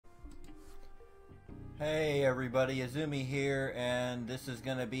Hey everybody, Azumi here, and this is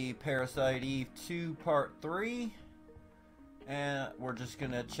going to be Parasite Eve 2 Part 3. And we're just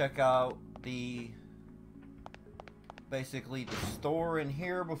going to check out basically the store in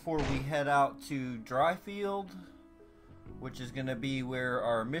here before we head out to Dryfield, which is going to be where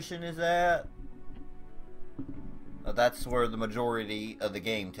our mission is at. That's where the majority of the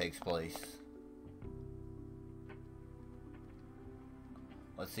game takes place.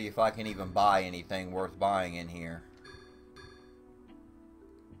 Let's see if I can even buy anything worth buying in here.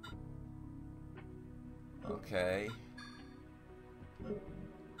 Okay.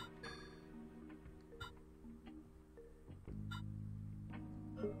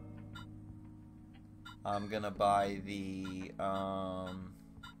 I'm gonna buy the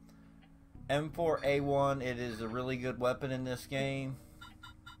M4A1. It is a really good weapon in this game.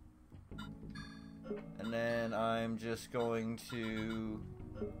 And then I'm just going to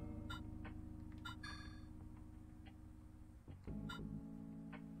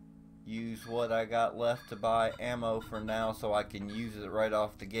use what I got left to buy ammo for now, so I can use it right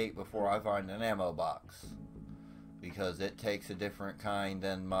off the gate before I find an ammo box, because it takes a different kind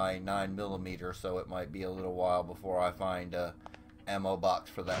than my 9mm, so it might be a little while before I find a ammo box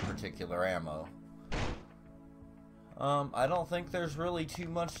for that particular ammo. I don't think there's really too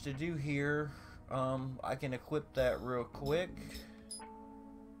much to do here. I can equip that real quick.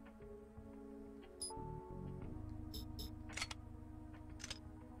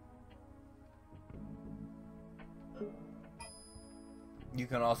 You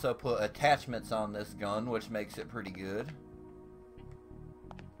can also put attachments on this gun, which makes it pretty good.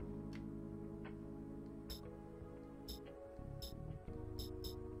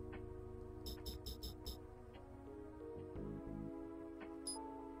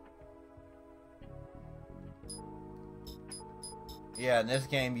 Yeah, in this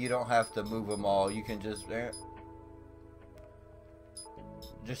game you don't have to move them all. You can just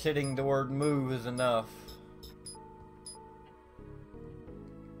hitting the word move is enough.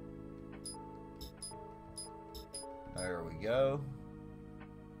 There we go.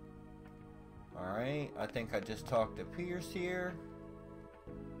 Alright, I think I just talked to Pierce here.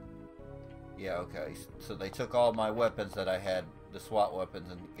 Yeah, okay. So they took all my weapons that I had, the SWAT weapons,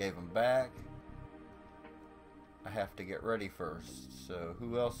 and gave them back. I have to get ready first. So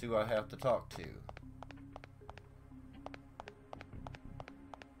who else do I have to talk to?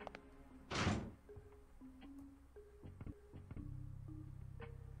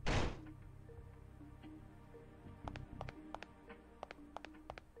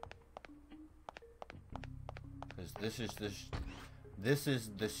 This is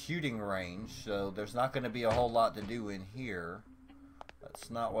the shooting range, so there's not going to be a whole lot to do in here. That's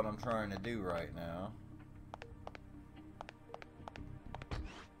not what I'm trying to do right now.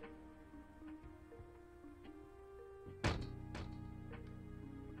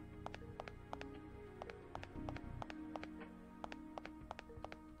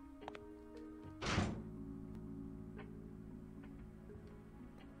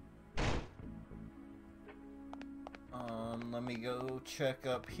 Let me go check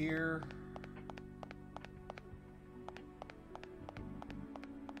up here.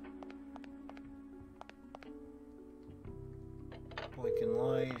 Blinking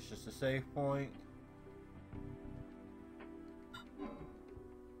light, it's just a save point.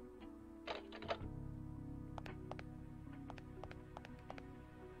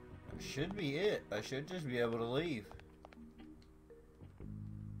 That should be it. I should just be able to leave.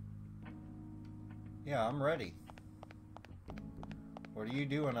 Yeah, I'm ready. What are you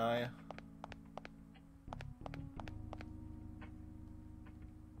doing, Aya?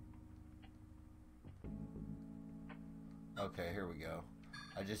 Okay, here we go.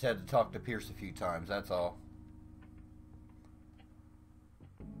 I just had to talk to Pierce a few times, that's all.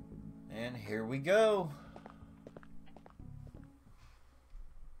 And here we go.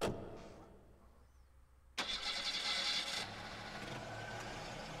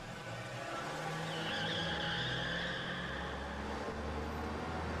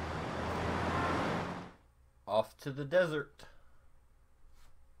 Off to the desert.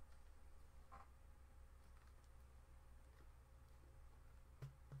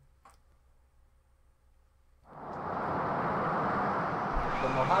 The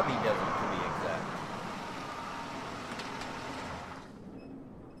Mojave Desert, to be exact.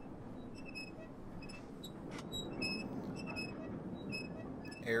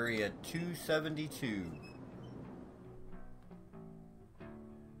 Area 272.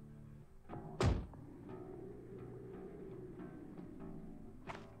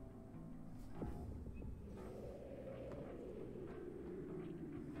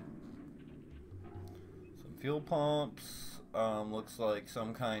 Fuel pumps. Looks like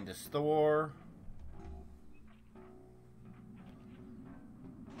some kind of store.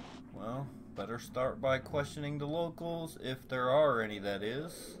 Well, better start by questioning the locals, if there are any, that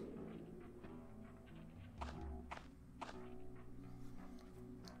is.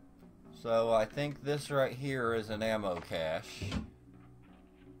 So I think this right here is an ammo cache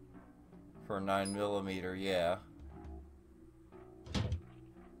for 9mm, yeah.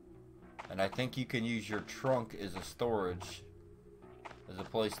 And I think you can use your trunk as a storage, as a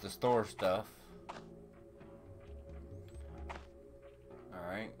place to store stuff.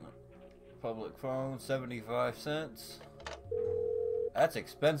 Alright. Public phone, 75 cents. That's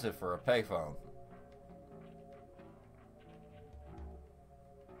expensive for a payphone.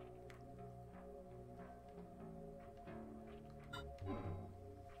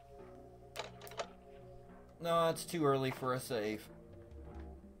 No, it's too early for a save.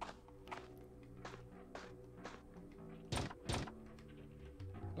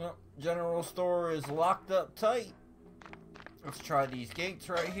 Well, general store is locked up tight. Let's try these gates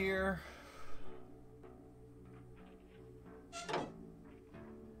right here.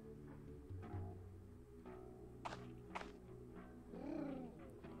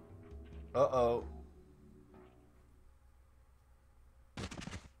 Uh-oh.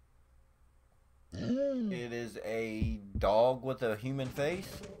 It is a dog with a human face.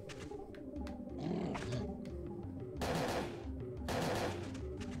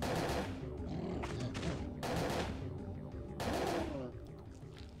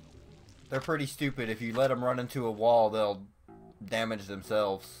 They're pretty stupid. If you let them run into a wall, they'll damage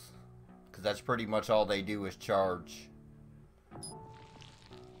themselves. Because that's pretty much all they do is charge.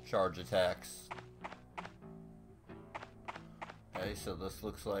 Charge attacks. Okay, so this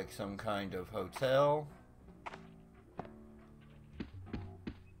looks like some kind of hotel.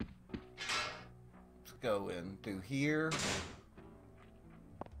 Let's go in through here.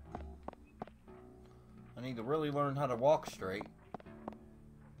 I need to really learn how to walk straight.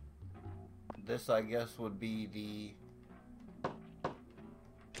 This, I guess, would be the...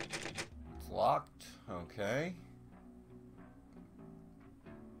 It's locked. Okay.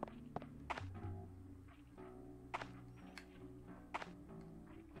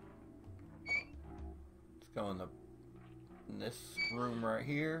 Go in this room right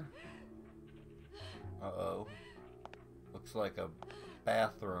here. Uh-oh. Looks like a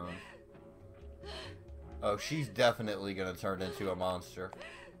bathroom. Oh, she's definitely gonna turn into a monster.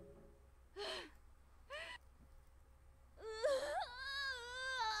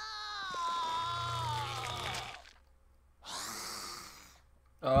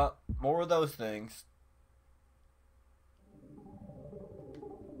 More of those things.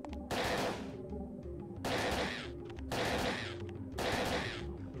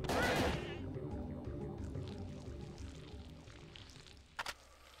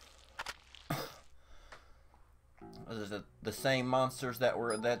 Those are the same monsters that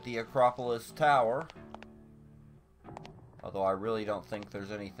were at the Acropolis Tower. Although I really don't think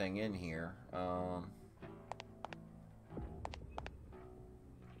there's anything in here.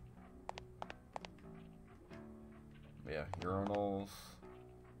 Yeah, urinals.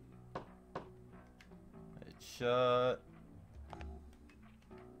 It's shut.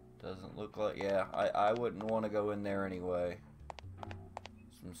 Doesn't look like... Yeah, I wouldn't want to go in there anyway.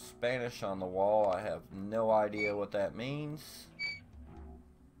 Some Spanish on the wall. I have no idea what that means.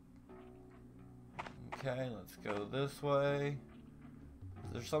 Okay, let's go this way.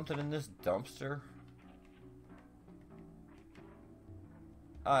 Is there something in this dumpster?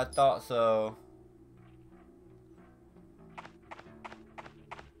 I thought so.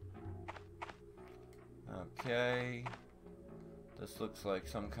 Okay. This looks like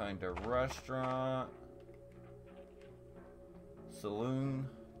some kind of restaurant. Saloon.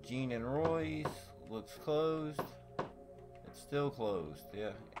 Gene and Roy's. Looks closed. It's still closed.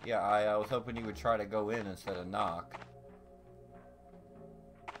 Yeah, I was hoping you would try to go in instead of knock.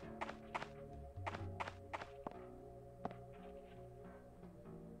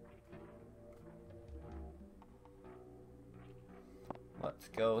 Let's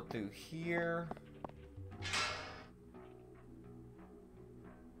go through here.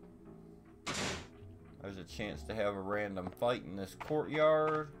 There's a chance to have a random fight in this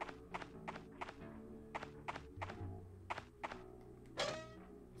courtyard.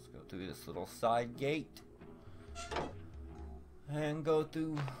 Let's go through this little side gate. And go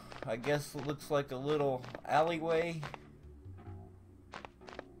through, I guess it looks like a little alleyway.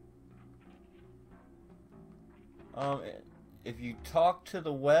 If you talk to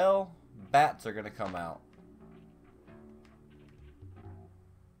the well, bats are gonna come out.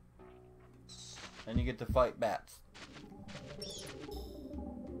 and you get to fight bats.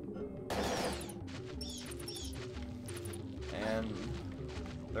 And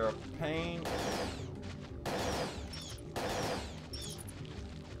they're a pain.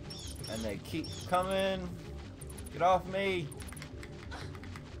 And they keep coming. Get off me.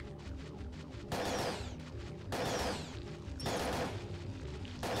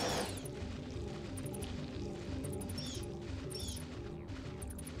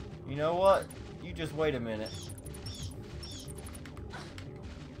 You know what? You just wait a minute.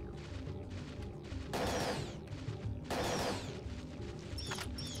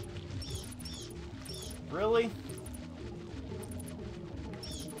 Really?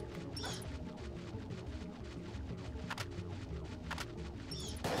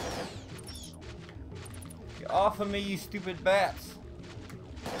 Get off of me, you stupid bats.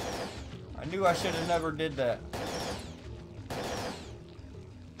 I knew I should have never did that.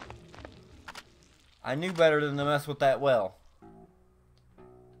 I knew better than to mess with that well.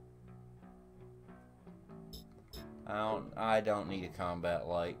 I don't need a combat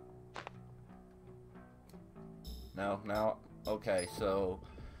light. No, okay, so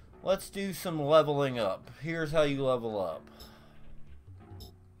let's do some leveling up. Here's how you level up.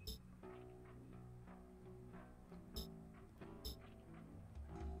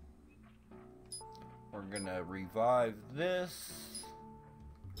 We're gonna revive this.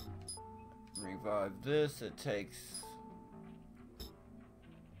 Revive this. It takes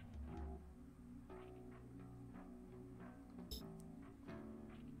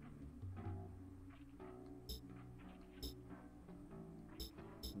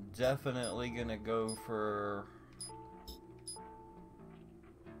definitely gonna go for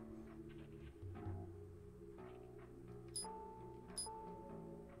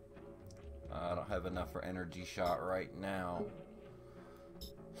I don't have enough for energy shot right now.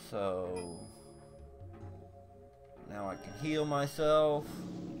 So now I can heal myself.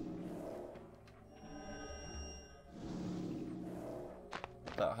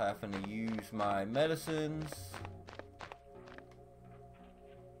 Without having to use my medicines.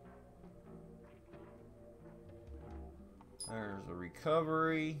 There's a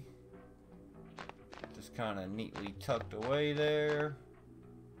recovery. Just kind of neatly tucked away there.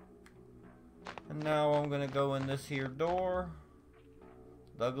 And now I'm going to go in this here door.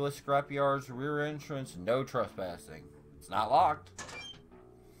 Douglas Scrapyard's rear entrance, no trespassing. It's not locked.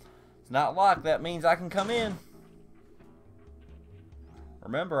 It's not locked, that means I can come in.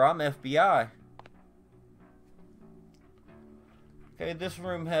 Remember, I'm FBI. Okay, this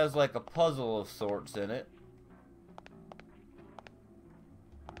room has like a puzzle of sorts in it.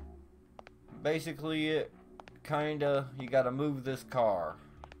 Basically, it kinda, you gotta move this car.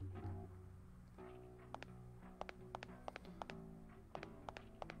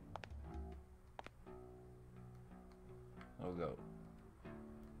 We'll go.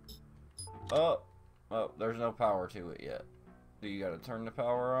 Oh, there's no power to it yet. Do you gotta turn the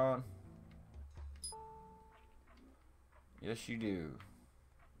power on? Yes, you do.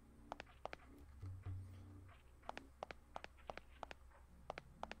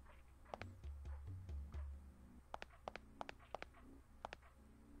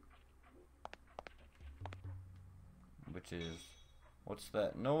 Which is, what's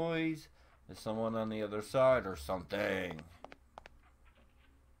that noise? Is someone on the other side or something?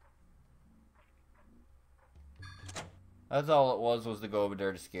 That's all it was to go over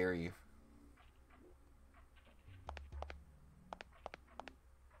there to scare you.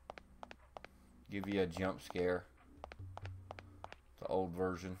 Give you a jump scare. The old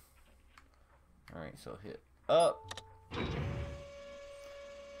version. Alright, so hit up.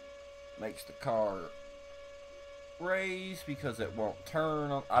 Makes the car raise because it won't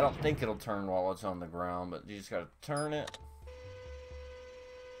turn. I don't think it'll turn while it's on the ground, but you just gotta turn it.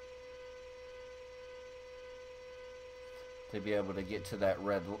 To be able to get to that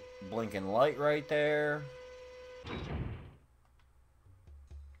red blinking light right there.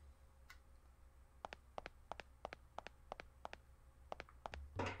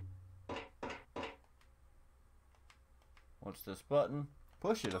 What's this button?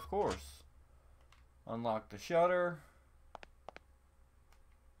 Push it, of course. Unlock the shutter.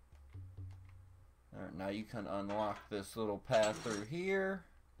 Alright, now you can unlock this little path through here.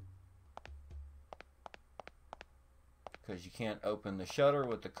 Because you can't open the shutter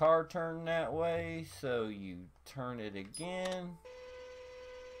with the car turned that way, so you turn it again.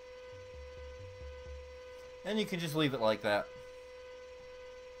 And you can just leave it like that.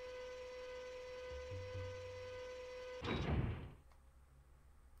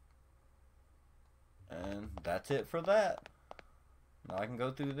 And that's it for that. Now I can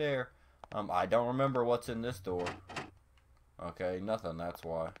go through there. I don't remember what's in this door. Okay, nothing, that's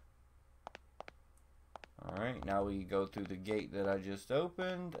why. Alright, now we go through the gate that I just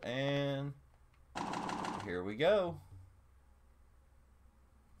opened, and here we go.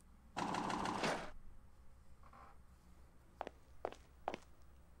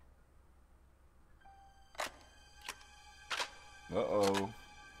 Uh-oh.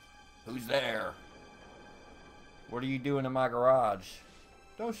 Who's there? What are you doing in my garage?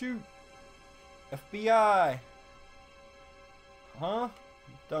 Don't shoot. FBI. Huh?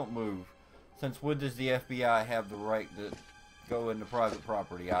 Don't move. Since when does the FBI have the right to go into private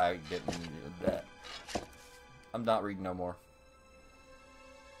property? I didn't need that. I'm not reading no more.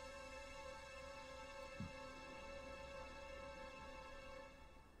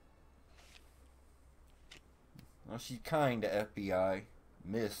 Well, she's kinda FBI.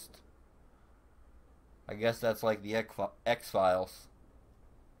 Missed. I guess that's like the X-Files.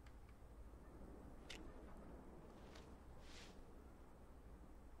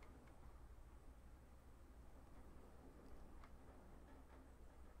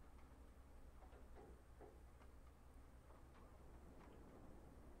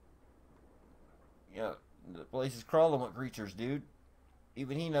 Yeah, the place is crawling with creatures, dude.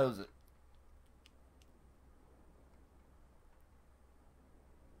 Even he knows it.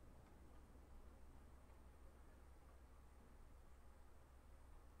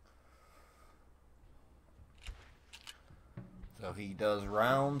 So he does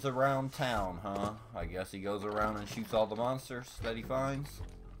rounds around town, huh? I guess he goes around and shoots all the monsters that he finds.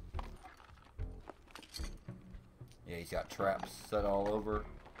 Yeah, he's got traps set all over.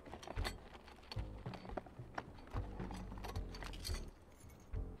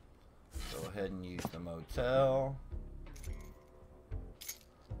 Go ahead and use the motel.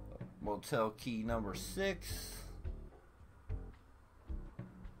 Motel key number 6.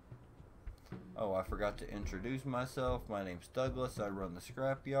 Oh, I forgot to introduce myself. My name's Douglas. I run the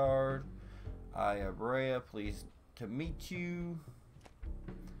scrapyard. Aya Brea, pleased to meet you.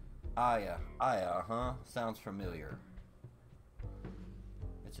 Aya, huh? Sounds familiar.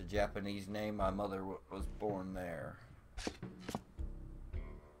 It's a Japanese name. My mother was born there.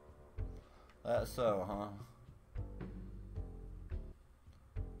 That's so, huh?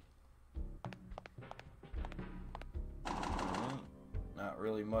 Not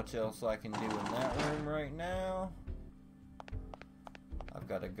really much else I can do in that room right now. I've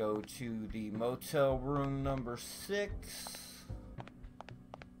got to go to the motel room number 6.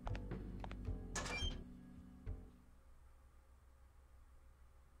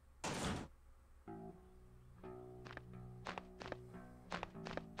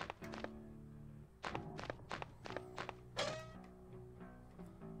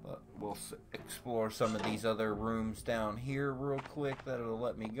 We'll explore some of these other rooms down here real quick that it'll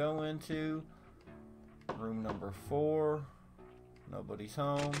let me go into. Room number 4. Nobody's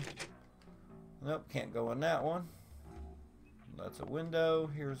home. Nope, can't go in that one. That's a window.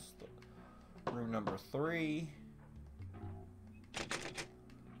 Here's room number 3.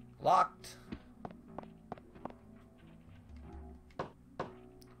 Locked.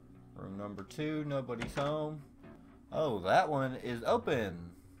 Room number 2. Nobody's home. Oh, that one is open.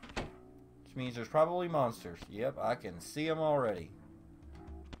 Which means there's probably monsters. Yep, I can see them already.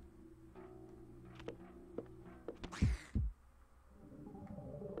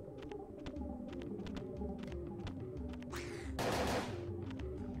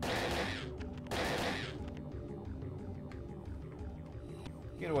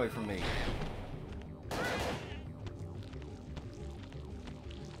 Get away from me.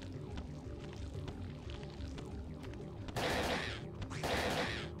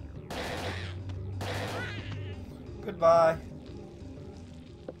 Goodbye.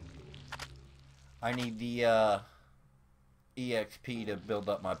 I need the EXP to build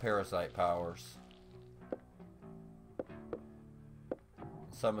up my parasite powers.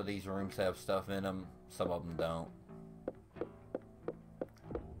 Some of these rooms have stuff in them, some of them don't.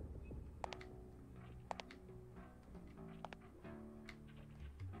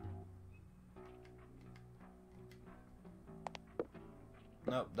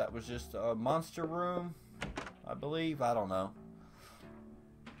 Nope, that was just a monster room, I believe. I don't know.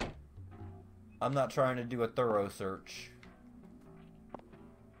 I'm not trying to do a thorough search.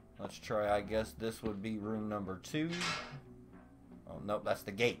 Let's try, I guess this would be room number 2. Oh, nope, that's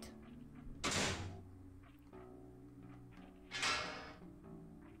the gate.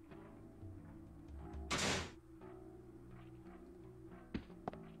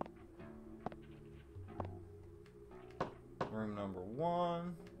 Room number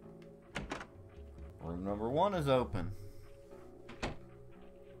 1. Room number 1 is open.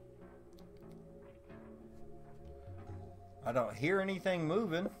 I don't hear anything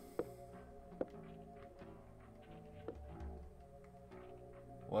moving.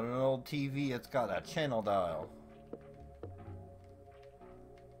 What an old TV, it's got a channel dial.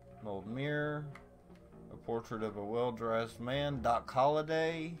 An old mirror. A portrait of a well-dressed man. Doc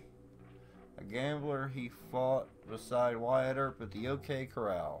Holliday. A gambler, he fought beside Wyatt Earp at the OK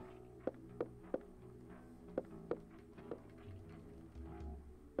Corral.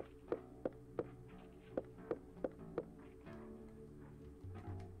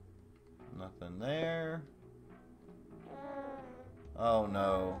 Nothing there. Oh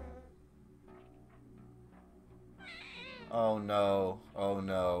no. Oh no. Oh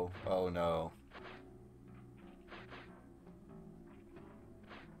no. Oh no.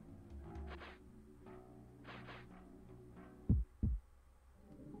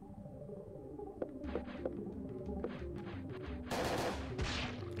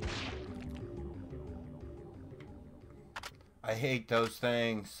 I hate those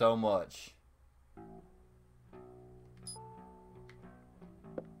things so much.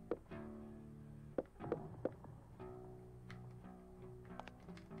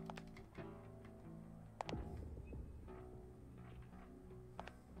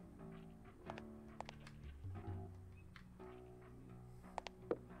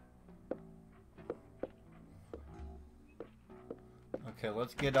 Okay,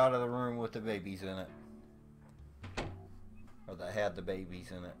 let's get out of the room with the babies in it. Or that had the babies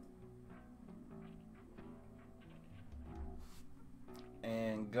in it.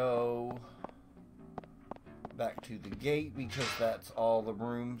 And go back to the gate because that's all the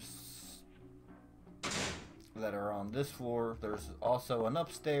rooms that are on this floor. There's also an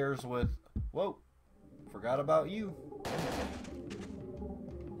upstairs with... Whoa! Forgot about you.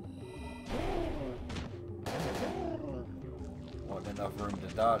 Wasn't enough room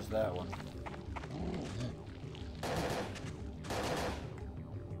to dodge that one.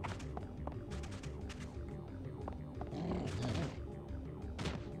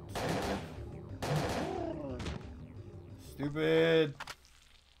 Stupid.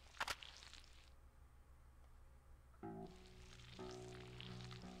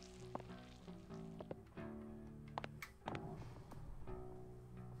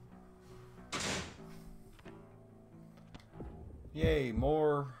 Yay,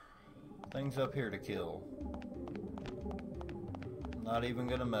 more things up here to kill. Not even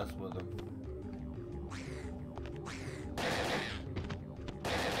gonna mess with them.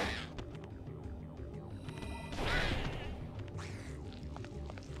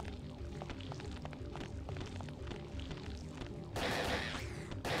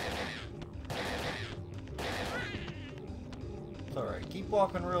 It's alright, keep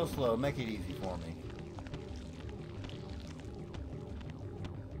walking real slow, make it easy for me.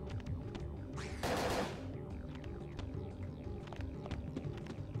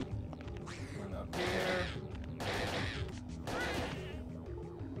 Run up here.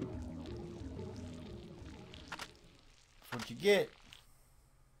 That's what you get.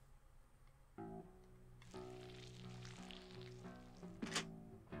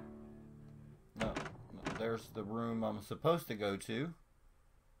 No, there's the room I'm supposed to go to.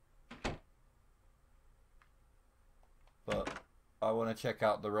 But I want to check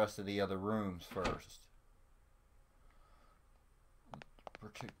out the rest of the other rooms first.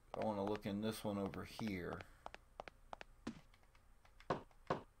 I want to look in this one over here.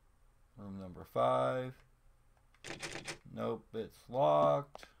 Room number 5. Nope, it's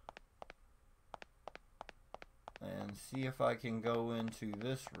locked. And see if I can go into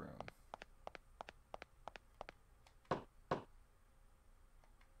this room.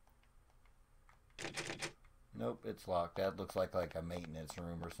 Nope, it's locked. That looks like a maintenance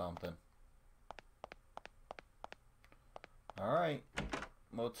room or something. Alright.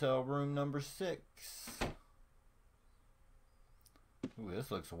 Motel room number 6. Ooh,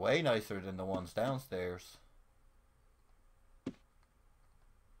 this looks way nicer than the ones downstairs.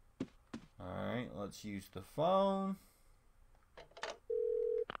 Alright, let's use the phone.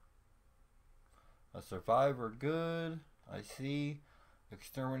 A survivor, good. I see.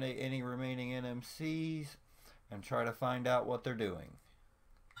 Exterminate any remaining NMCs and try to find out what they're doing.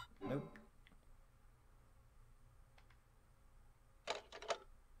 Nope.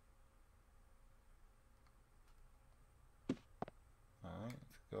 Alright,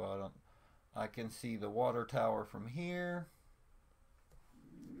 let's go out on... I can see the water tower from here.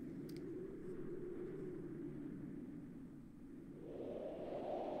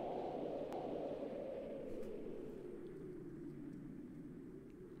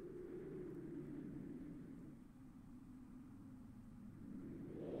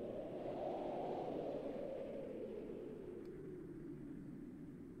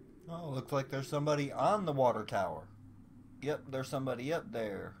 Oh, looks like there's somebody on the water tower. Yep, there's somebody up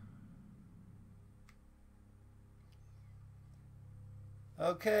there.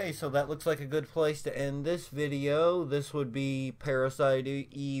 Okay, so that looks like a good place to end this video. This would be Parasite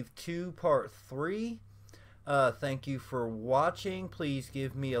Eve 2 Part 3. Thank you for watching. Please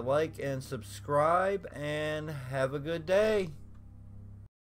give me a like and subscribe, and have a good day.